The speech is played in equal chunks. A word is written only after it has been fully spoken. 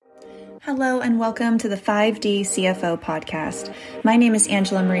Hello and welcome to the 5D CFO podcast. My name is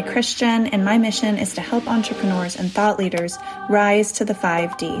Angela Marie Christian, and my mission is to help entrepreneurs and thought leaders rise to the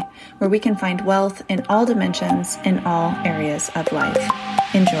 5D, where we can find wealth in all dimensions in all areas of life.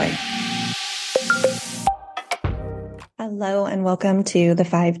 Enjoy. Hello and welcome to the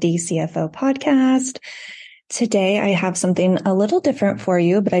 5D CFO podcast. Today I have something a little different for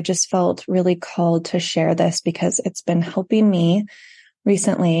you, but I just felt really called to share this because it's been helping me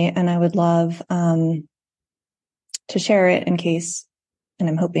recently, and I would love to share it in case, and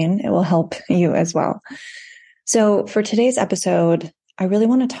I'm hoping it will help you as well. So for today's episode, I really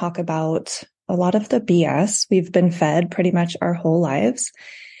want to talk about a lot of the BS we've been fed pretty much our whole lives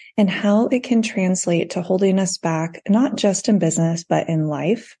and how it can translate to holding us back, not just in business, but in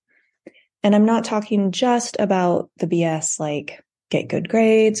life. And I'm not talking just about the BS like get good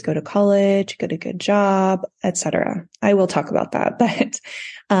grades, go to college, get a good job, etc. I will talk about that, but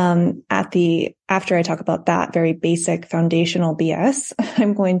after I talk about that very basic foundational BS,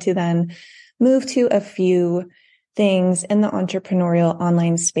 I'm going to then move to a few things in the entrepreneurial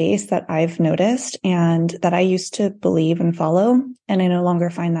online space that I've noticed and that I used to believe and follow, and I no longer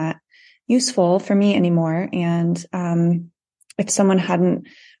find that useful for me anymore. And if someone hadn't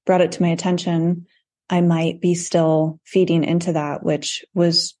brought it to my attention, I might be still feeding into that, which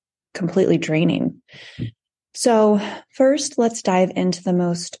was completely draining. So first, let's dive into the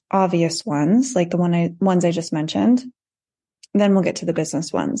most obvious ones, like the ones I just mentioned. Then we'll get to the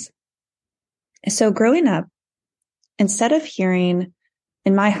business ones. So growing up, instead of hearing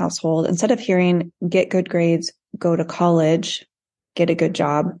get good grades, go to college, get a good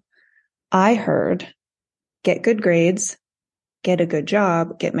job, I heard get good grades, get a good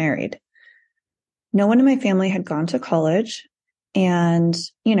job, get married. No one in my family had gone to college, and,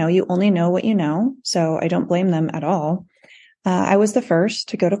 you only know what you know, so I don't blame them at all. I was the first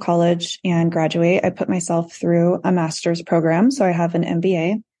to go to college and graduate. I put myself through a master's program, so I have an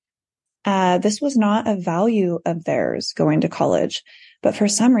MBA. This was not a value of theirs, going to college, but for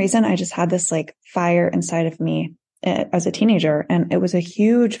some reason, I just had this like fire inside of me as a teenager, and it was a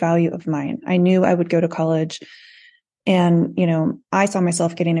huge value of mine. I knew I would go to college. And, I saw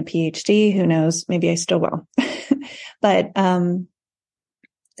myself getting a PhD. Who knows? Maybe I still will. But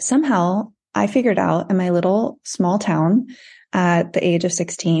somehow I figured out in my little small town at the age of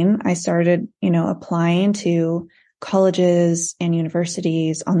 16, I started, applying to colleges and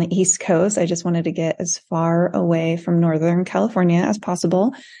universities on the East Coast. I just wanted to get as far away from Northern California as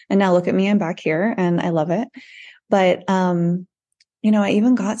possible. And now look at me, I'm back here and I love it. But I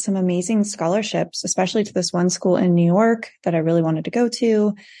even got some amazing scholarships, especially to this one school in New York that I really wanted to go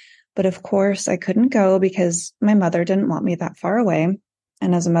to. But of course, I couldn't go because my mother didn't want me that far away.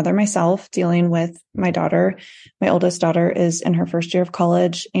 And as a mother myself, dealing with my daughter, my oldest daughter is in her first year of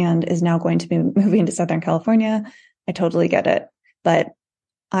college and is now going to be moving to Southern California. I totally get it. But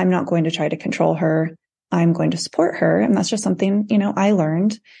I'm not going to try to control her. I'm going to support her. And that's just something, I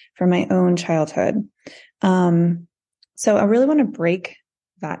learned from my own childhood. So I really want to break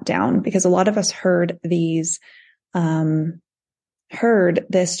that down because a lot of us heard this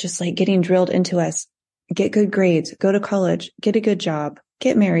just like getting drilled into us, get good grades, go to college, get a good job,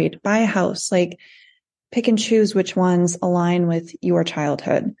 get married, buy a house, like pick and choose which ones align with your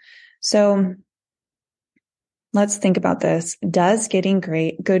childhood. So let's think about this. Does getting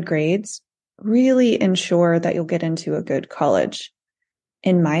good grades really ensure that you'll get into a good college?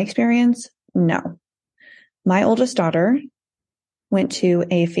 In my experience, no. My oldest daughter went to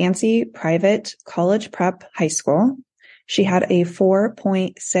a fancy private college prep high school. She had a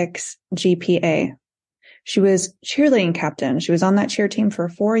 4.6 GPA. She was cheerleading captain. She was on that cheer team for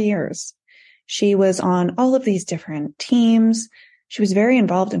 4 years. She was on all of these different teams. She was very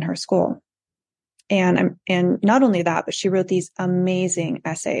involved in her school. And not only that, but she wrote these amazing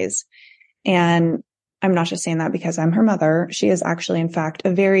essays. And I'm not just saying that because I'm her mother. She is actually, in fact,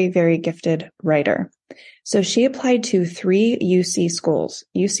 a very, very gifted writer. So she applied to 3 UC schools,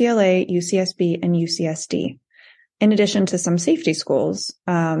 UCLA, UCSB, and UCSD. In addition to some safety schools,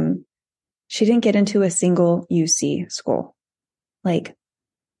 she didn't get into a single UC school. Like,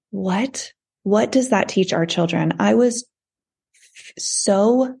 what? What does that teach our children? I was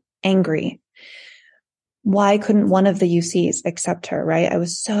so angry. Why couldn't one of the UCs accept her, right? I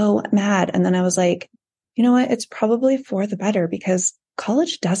was so mad. And then I was like, you know what? It's probably for the better because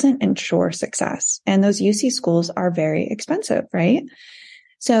college doesn't ensure success. And those UC schools are very expensive, right?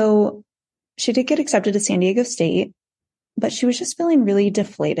 So she did get accepted to San Diego State, but she was just feeling really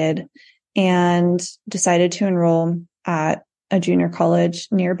deflated and decided to enroll at a junior college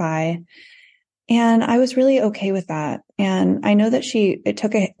nearby. And I was really okay with that. And I know that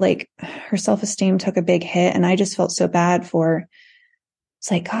her self-esteem took a big hit. And I just felt so bad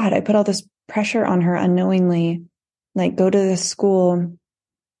it's like, God, I put all this pressure on her unknowingly, like go to this school.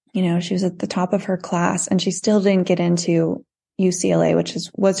 She was at the top of her class and she still didn't get into UCLA, which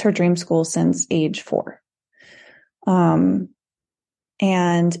was her dream school since age 4. And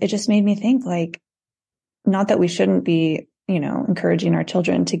it just made me think, like, not that we shouldn't be, encouraging our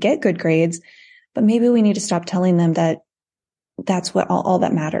children to get good grades, but maybe we need to stop telling them that that's what all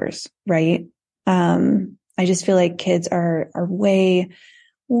that matters. Right. I just feel like kids are way,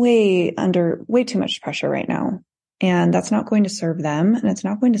 way under way too much pressure right now. And that's not going to serve them, and it's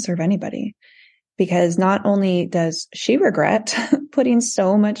not going to serve anybody, because not only does she regret putting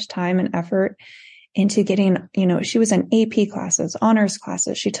so much time and effort into getting, she was in AP classes, honors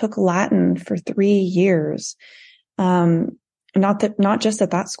classes. She took Latin for 3 years. Not just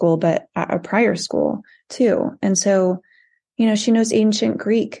at that school, but at a prior school too. And so, she knows ancient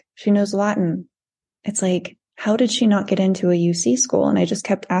Greek. She knows Latin. It's like, how did she not get into a UC school? And I just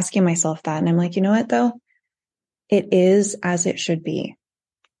kept asking myself that. And I'm like, you know what though? It is as it should be.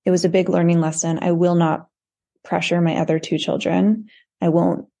 It was a big learning lesson. I will not pressure my other 2 children. I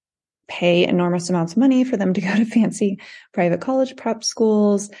won't pay enormous amounts of money for them to go to fancy private college prep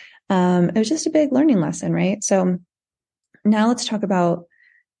schools. It was just a big learning lesson, right? So now let's talk about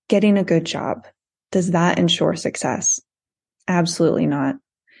getting a good job. Does that ensure success? Absolutely not.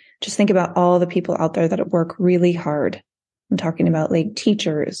 Just think about all the people out there that work really hard. I'm talking about like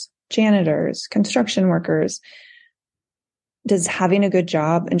teachers, janitors, construction workers. Does having a good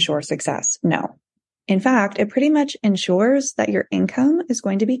job ensure success? No. In fact, it pretty much ensures that your income is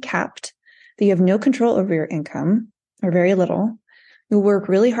going to be capped, that you have no control over your income, or very little. You'll work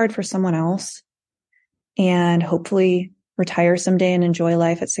really hard for someone else and hopefully retire someday and enjoy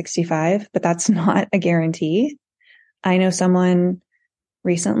life at 65, but that's not a guarantee. I know someone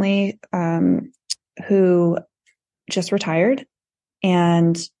recently who just retired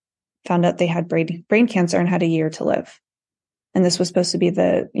and found out they had brain cancer and had a year to live. And this was supposed to be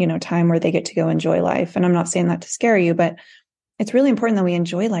the, time where they get to go enjoy life. And I'm not saying that to scare you, but it's really important that we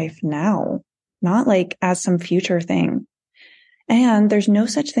enjoy life now, not like as some future thing. And there's no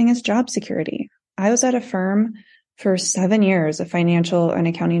such thing as job security. I was at a firm for 7 years, a financial and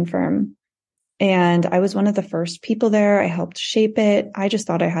accounting firm. And I was one of the first people there. I helped shape it. I just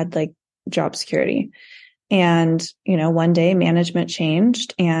thought I had like job security. And, one day management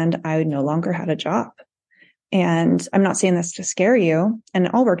changed and I no longer had a job. And I'm not saying this to scare you, and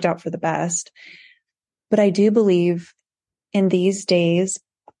it all worked out for the best. But I do believe in these days,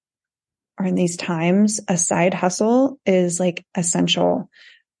 or in these times, a side hustle is like essential,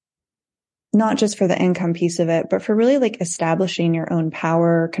 not just for the income piece of it, but for really like establishing your own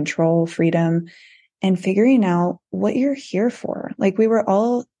power, control, freedom, and figuring out what you're here for. Like, we were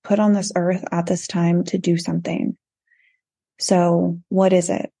all put on this earth at this time to do something. So what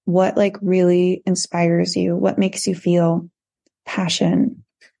is it? What like really inspires you? What makes you feel passion?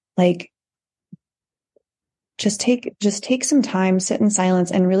 Like, just take some time, sit in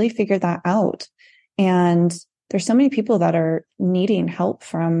silence, and really figure that out. And there's so many people that are needing help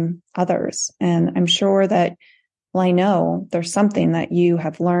from others. And I'm sure that, well, I know there's something that you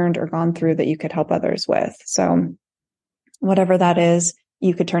have learned or gone through that you could help others with. So whatever that is,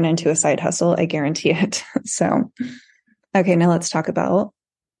 you could turn into a side hustle. I guarantee it. So, okay, now let's talk about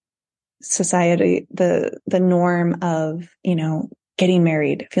society, the norm of, getting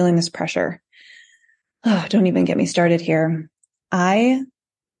married, feeling this pressure. Oh, don't even get me started here. I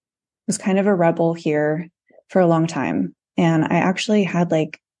was kind of a rebel here for a long time. And I actually had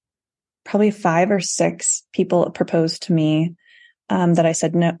like probably 5 or 6 people propose to me that I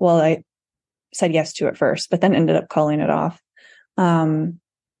said no. Well, I said yes to at first, but then ended up calling it off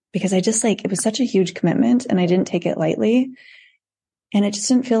because I just like, it was such a huge commitment and I didn't take it lightly. And it just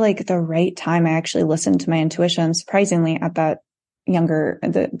didn't feel like the right time. I actually listened to my intuition, surprisingly, at that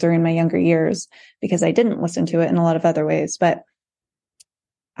during my younger years, because I didn't listen to it in a lot of other ways. But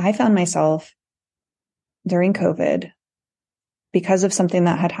I found myself during COVID, because of something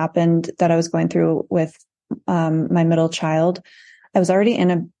that had happened that I was going through with my middle child. I was already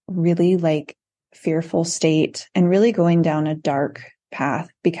in a really like fearful state and really going down a dark path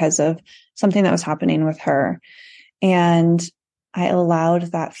because of something that was happening with her. And I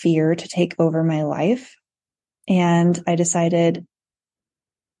allowed that fear to take over my life. And I decided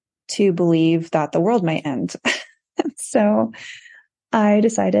to believe that the world might end. So I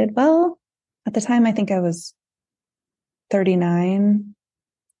decided, well, at the time, I think I was 39.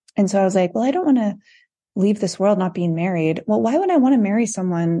 And so I was like, well, I don't want to leave this world not being married. Well, why would I want to marry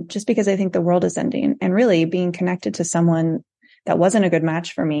someone just because I think the world is ending? And really being connected to someone that wasn't a good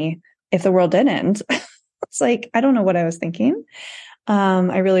match for me if the world did end. It's like, I don't know what I was thinking.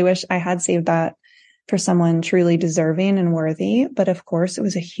 I really wish I had saved that for someone truly deserving and worthy. But of course, it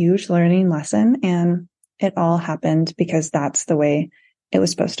was a huge learning lesson, and it all happened because that's the way it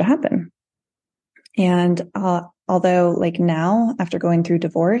was supposed to happen. And although like now, after going through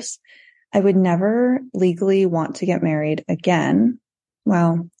divorce, I would never legally want to get married again.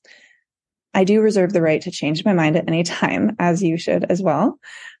 Well, I do reserve the right to change my mind at any time, as you should as well.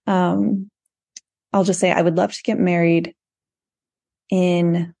 I'll just say I would love to get married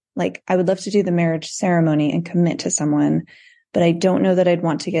I would love to do the marriage ceremony and commit to someone, but I don't know that I'd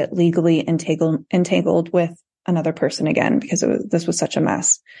want to get legally entangled with another person again because this was such a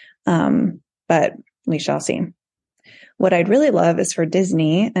mess. But we shall see. What I'd really love is for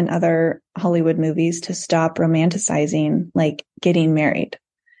Disney and other Hollywood movies to stop romanticizing like getting married.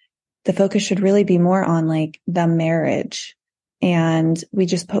 The focus should really be more on like the marriage. And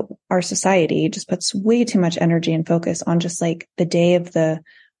our society just puts way too much energy and focus on just like the day of the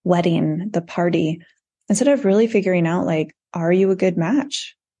wedding, the party, instead of really figuring out like, are you a good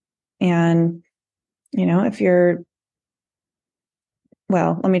match? And, let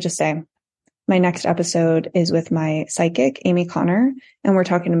me just say, my next episode is with my psychic, Amy Connor, and we're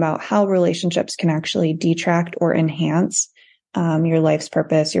talking about how relationships can actually detract or enhance your life's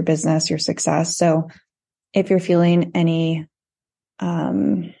purpose, your business, your success. So if you're feeling any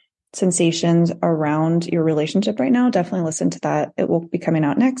sensations around your relationship right now, definitely listen to that. It will be coming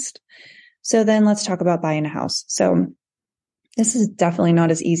out next. So then let's talk about buying a house. So this is definitely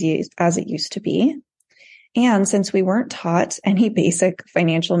not as easy as it used to be. And since we weren't taught any basic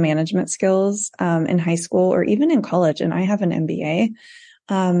financial management skills in high school or even in college, and I have an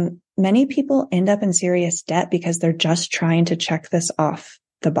MBA, many people end up in serious debt because they're just trying to check this off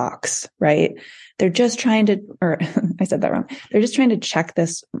the box, right? They're just trying to, or I said that wrong. They're just trying to check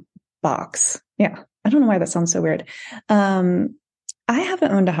this box. Yeah. I don't know why that sounds so weird. I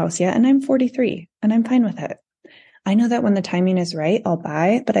haven't owned a house yet, and I'm 43 and I'm fine with it. I know that when the timing is right, I'll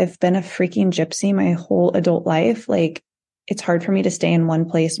buy, but I've been a freaking gypsy my whole adult life. Like it's hard for me to stay in one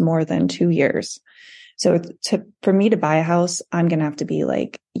place more than 2 years. So for me to buy a house, I'm going to have to be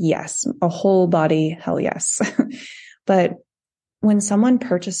like, yes, a whole body, hell yes. But when someone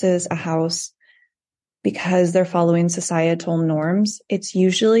purchases a house because they're following societal norms, it's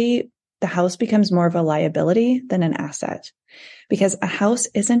usually the house becomes more of a liability than an asset, because a house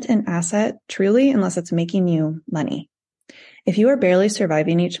isn't an asset truly unless it's making you money. If you are barely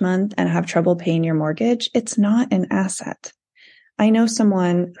surviving each month and have trouble paying your mortgage, it's not an asset. I know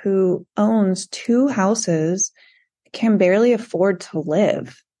someone who owns 2 houses, can barely afford to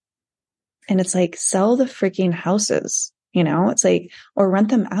live. And it's like, sell the freaking houses, it's like, or rent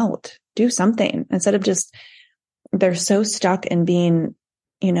them out, do something instead of just, they're so stuck in being,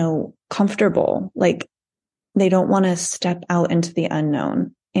 comfortable. Like they don't want to step out into the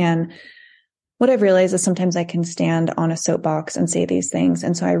unknown. And what I've realized is sometimes I can stand on a soapbox and say these things.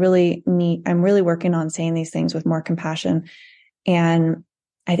 And so I'm really working on saying these things with more compassion. And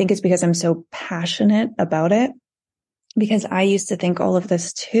I think it's because I'm so passionate about it, because I used to think all of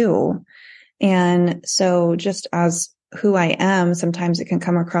this too. And so just as who I am, sometimes it can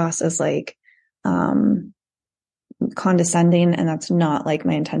come across as like, condescending. And that's not like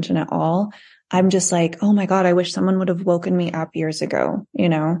my intention at all. I'm just like, oh my God, I wish someone would have woken me up years ago,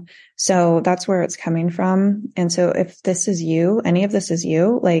 So that's where it's coming from. And so if this is you, any of this is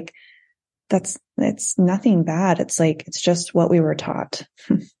you, like it's nothing bad. It's like, it's just what we were taught.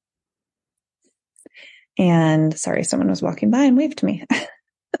 And sorry, someone was walking by and waved to me.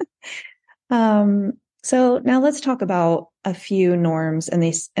 So now let's talk about a few norms in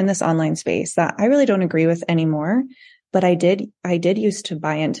this online space that I really don't agree with anymore, but I did used to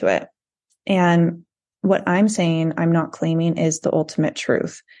buy into it. And what I'm saying, I'm not claiming is the ultimate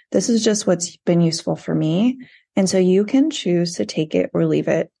truth. This is just what's been useful for me. And so you can choose to take it or leave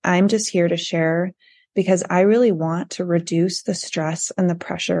it. I'm just here to share because I really want to reduce the stress and the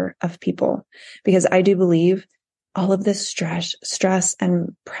pressure of people, because I do believe all of this stress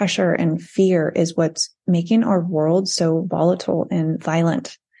and pressure and fear is what's making our world so volatile and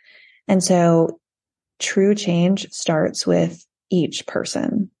violent. And so true change starts with each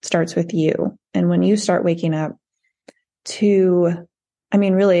person, starts with you. And when you start waking up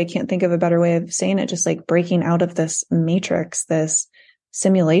really, I can't think of a better way of saying it, just like breaking out of this matrix, this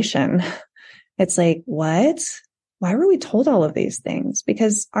simulation. It's like, what? Why were we told all of these things?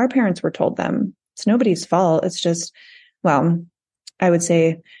 Because our parents were told them. It's nobody's fault. It's just, I would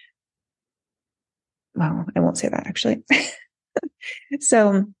say Well, I won't say that actually.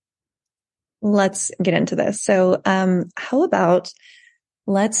 So let's get into this. So, how about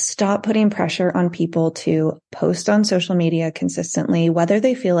let's stop putting pressure on people to post on social media consistently, whether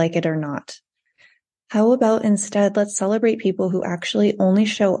they feel like it or not. How about instead, let's celebrate people who actually only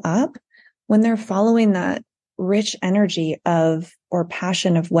show up when they're following that rich energy of or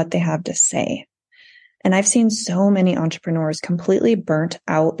passion of what they have to say. And I've seen so many entrepreneurs completely burnt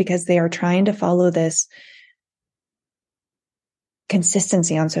out because they are trying to follow this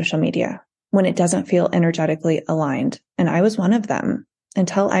consistency on social media when it doesn't feel energetically aligned. And I was one of them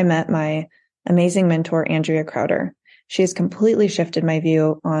until I met my amazing mentor, Andrea Crowder. She has completely shifted my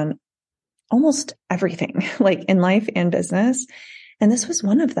view on almost everything, like in life and business. And this was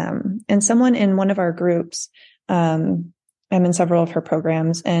one of them. And someone in one of our groups, I'm in several of her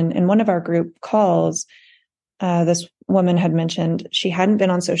programs, and in one of our group calls, this woman had mentioned she hadn't been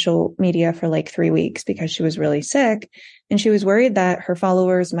on social media for like 3 weeks because she was really sick. And she was worried that her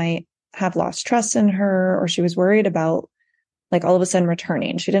followers might have lost trust in her, or she was worried about like all of a sudden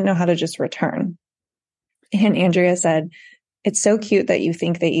returning. She didn't know how to just return. And Andrea said, "It's so cute that you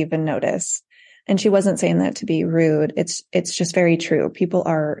think they even notice." And she wasn't saying that to be rude. It's just very true. People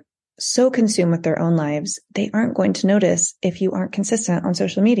are so consumed with their own lives. They aren't going to notice if you aren't consistent on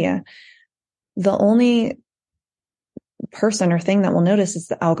social media. The only person or thing that will notice is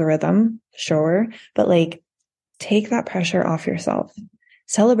the algorithm, sure, but like take that pressure off yourself.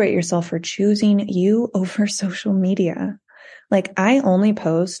 Celebrate yourself for choosing you over social media. Like I only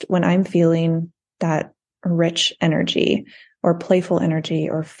post when I'm feeling that rich energy or playful energy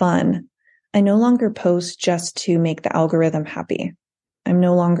or fun. I no longer post just to make the algorithm happy. I'm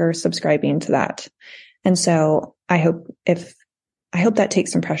no longer subscribing to that. And so I hope that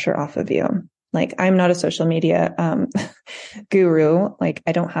takes some pressure off of you. Like I'm not a social media guru. Like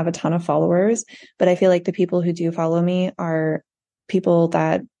I don't have a ton of followers, but I feel like the people who do follow me are people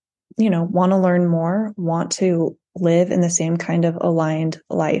that, want to learn more, want to live in the same kind of aligned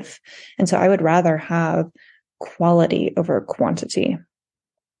life. And so I would rather have quality over quantity.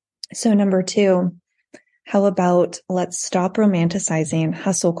 So number 2, how about let's stop romanticizing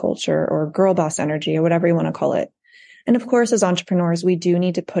hustle culture or girl boss energy or whatever you want to call it. And of course, as entrepreneurs, we do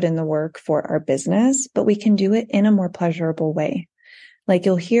need to put in the work for our business, but we can do it in a more pleasurable way. Like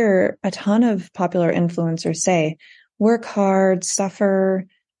you'll hear a ton of popular influencers say, work hard, suffer,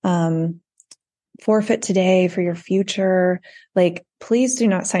 forfeit today for your future. Like, please do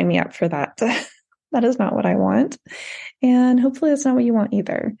not sign me up for that. That is not what I want. And hopefully that's not what you want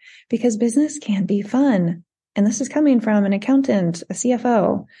either, because business can be fun. And this is coming from an accountant, a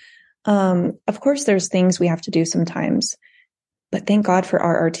CFO. Of course, there's things we have to do sometimes, but thank God for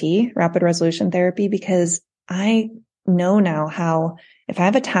RRT, rapid resolution therapy, because I know now how, if I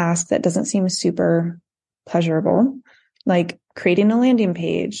have a task that doesn't seem super pleasurable, like creating a landing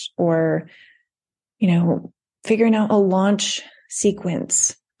page or, figuring out a launch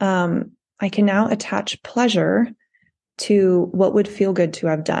sequence, I can now attach pleasure to what would feel good to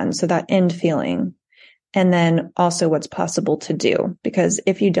have done. So that end feeling. And then also what's possible to do, because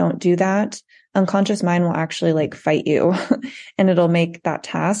if you don't do that, unconscious mind will actually like fight you and it'll make that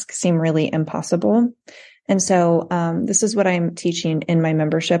task seem really impossible. And so, this is what I'm teaching in my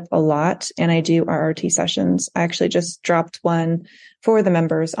membership a lot. And I do RRT sessions. I actually just dropped one for the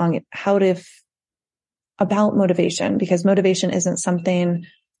members on about motivation, because motivation isn't something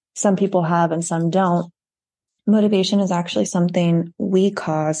some people have and some don't. Motivation is actually something we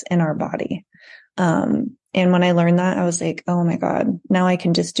cause in our body. And when I learned that, I was like, oh my God, now I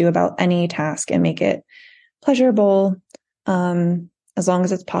can just do about any task and make it pleasurable, as long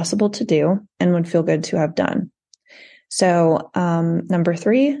as it's possible to do and would feel good to have done. So, number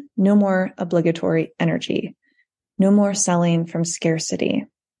 3, no more obligatory energy, no more selling from scarcity,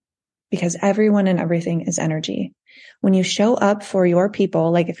 because everyone and everything is energy. When you show up for your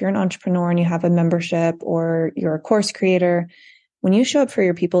people, like if you're an entrepreneur and you have a membership or you're a course creator, when you show up for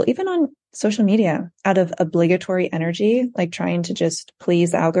your people, even on social media, out of obligatory energy, like trying to just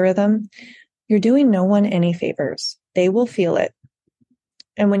please the algorithm, you're doing no one any favors. They will feel it.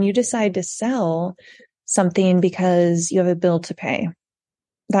 And when you decide to sell something because you have a bill to pay,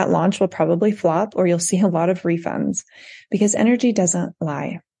 that launch will probably flop, or you'll see a lot of refunds, because energy doesn't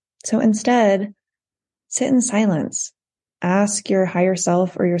lie. So instead, sit in silence. Ask your higher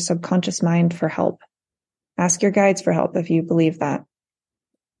self or your subconscious mind for help. Ask your guides for help if you believe that.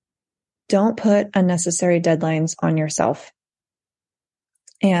 Don't put unnecessary deadlines on yourself.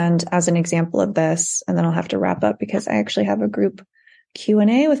 And as an example of this, and then I'll have to wrap up because I actually have a group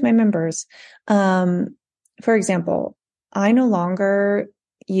Q&A with my members. For example, I no longer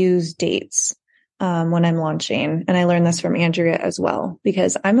use dates. when I'm launching. And I learned this from Andrea as well,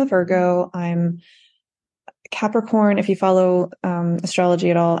 because I'm a Virgo. I'm Capricorn. If you follow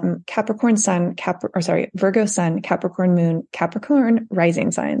astrology at all, I'm Capricorn sun, Virgo sun, Capricorn moon, Capricorn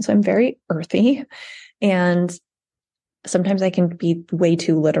rising sign. So I'm very earthy, and sometimes I can be way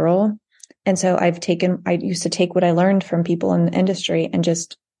too literal. And so I used to take what I learned from people in the industry and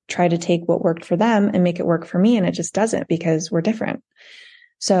just try to take what worked for them and make it work for me. And it just doesn't, because we're different.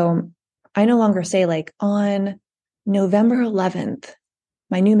 So I no longer say, like, on November 11th,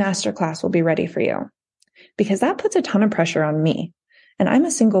 my new masterclass will be ready for you, because that puts a ton of pressure on me. And I'm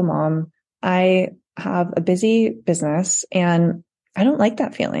a single mom. I have a busy business, and I don't like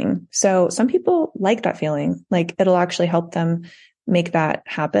that feeling. So some people like that feeling, like it'll actually help them make that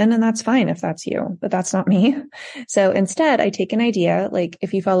happen. And that's fine if that's you, but that's not me. So instead, I take an idea. Like,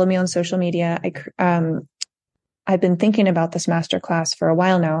 if you follow me on social media, I've been thinking about this masterclass for a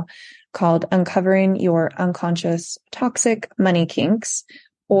while now, called Uncovering Your Unconscious Toxic Money Kinks,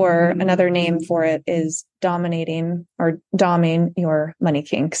 or another name for it is Dominating or Doming Your Money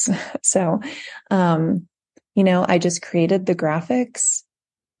Kinks. So, I just created the graphics.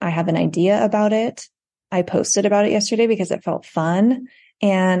 I have an idea about it. I posted about it yesterday because it felt fun,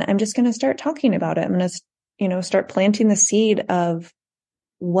 and I'm just going to start talking about it. I'm going to, start planting the seed of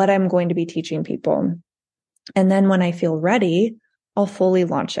what I'm going to be teaching people. And then when I feel ready, I'll fully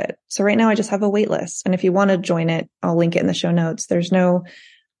launch it. So right now I just have a wait list. And if you want to join it, I'll link it in the show notes. There's no,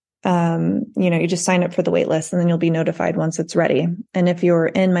 you just sign up for the wait list, and then you'll be notified once it's ready. And if you're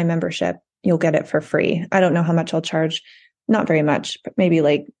in my membership, you'll get it for free. I don't know how much I'll charge. Not very much, but maybe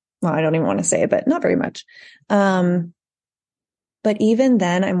I don't even want to say it, but not very much. But even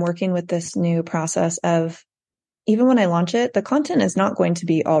then, I'm working with this new process of, even when I launch it, the content is not going to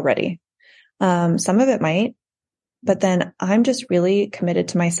be all ready. Some of it might, but then I'm just really committed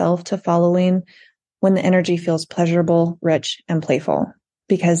to myself to following when the energy feels pleasurable, rich, and playful,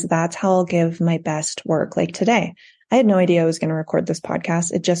 because that's how I'll give my best work. Like today, I had no idea I was going to record this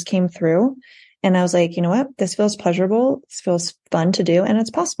podcast. It just came through, and I was like, you know what? This feels pleasurable. This feels fun to do. And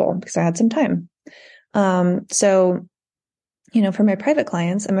it's possible because I had some time. So, for my private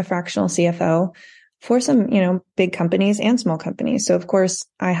clients, I'm a fractional CFO for some, big companies and small companies. So of course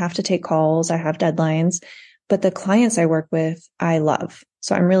I have to take calls. I have deadlines, but the clients I work with, I love.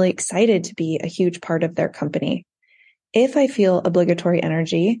 So I'm really excited to be a huge part of their company. If I feel obligatory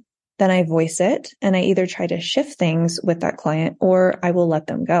energy, then I voice it, and I either try to shift things with that client, or I will let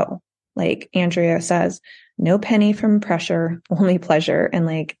them go. Like Andrea says, no penny from pressure, only pleasure.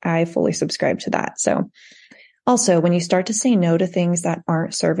 And I fully subscribe to that. So also, when you start to say no to things that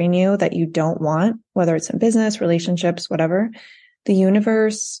aren't serving you, that you don't want, whether it's in business, relationships, whatever, the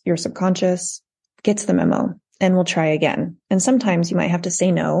universe, your subconscious gets the memo and will try again. And sometimes you might have to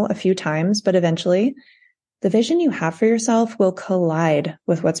say no a few times, but eventually the vision you have for yourself will collide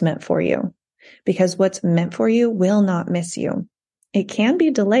with what's meant for you, because what's meant for you will not miss you. It can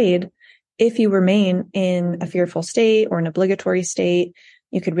be delayed if you remain in a fearful state or an obligatory state.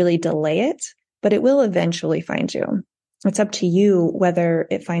 You could really delay it, but it will eventually find you. It's up to you whether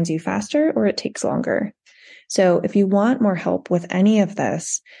it finds you faster or it takes longer. So if you want more help with any of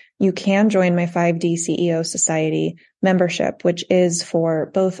this, you can join my 5D CEO Society membership, which is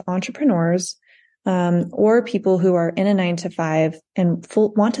for both entrepreneurs or people who are in a 9-to-5 and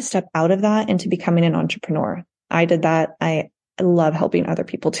want to step out of that into becoming an entrepreneur. I did that. I love helping other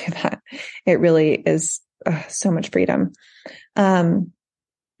people do that. It really is so much freedom.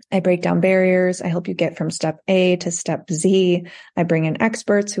 I break down barriers. I help you get from step A to step Z. I bring in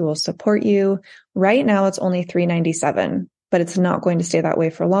experts who will support you. Right now, it's only $397, but it's not going to stay that way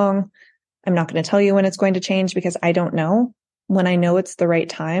for long. I'm not going to tell you when it's going to change because I don't know. When I know it's the right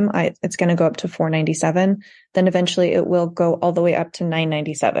time, it's going to go up to $497. Then eventually it will go all the way up to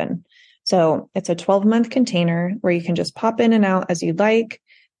 $997. So it's a 12-month container where you can just pop in and out as you'd like.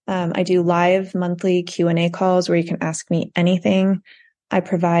 I do live monthly Q&A calls where you can ask me anything. I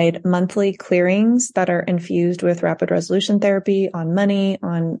provide monthly clearings that are infused with rapid resolution therapy on money,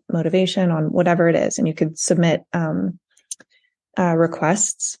 on motivation, on whatever it is. And you could submit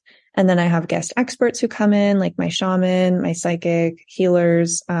requests. And then I have guest experts who come in, like my shaman, my psychic,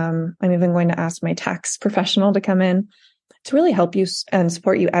 healers. I'm even going to ask my tax professional to come in to really help you and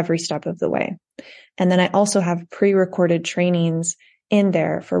support you every step of the way. And then I also have pre-recorded trainings in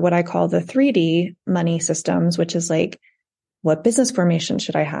there for what I call the 3D money systems, which is like, what business formation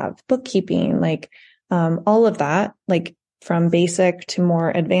should I have? Bookkeeping, all of that, from basic to more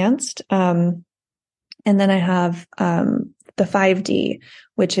advanced. And then I have the 5D,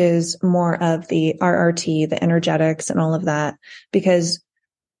 which is more of the RRT, the energetics and all of that, because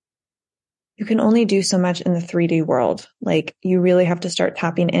you can only do so much in the 3D world. Like you really have to start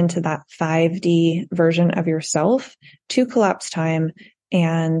tapping into that 5D version of yourself to collapse time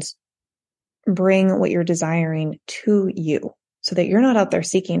and bring what you're desiring to you so that you're not out there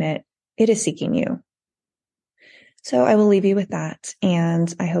seeking it. It is seeking you. So I will leave you with that.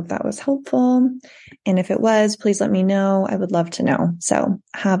 And I hope that was helpful. And if it was, please let me know. I would love to know. So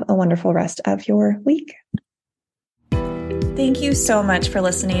have a wonderful rest of your week. Thank you so much for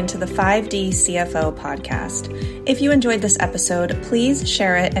listening to the 5D CFO podcast. If you enjoyed this episode, please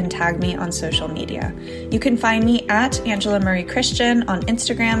share it and tag me on social media. You can find me at Angela Marie Christian on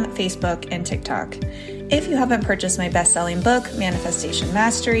Instagram, Facebook, and TikTok. If you haven't purchased my best-selling book, Manifestation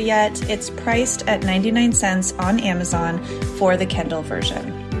Mastery, yet, it's priced at 99 cents on Amazon for the Kindle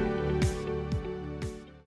version.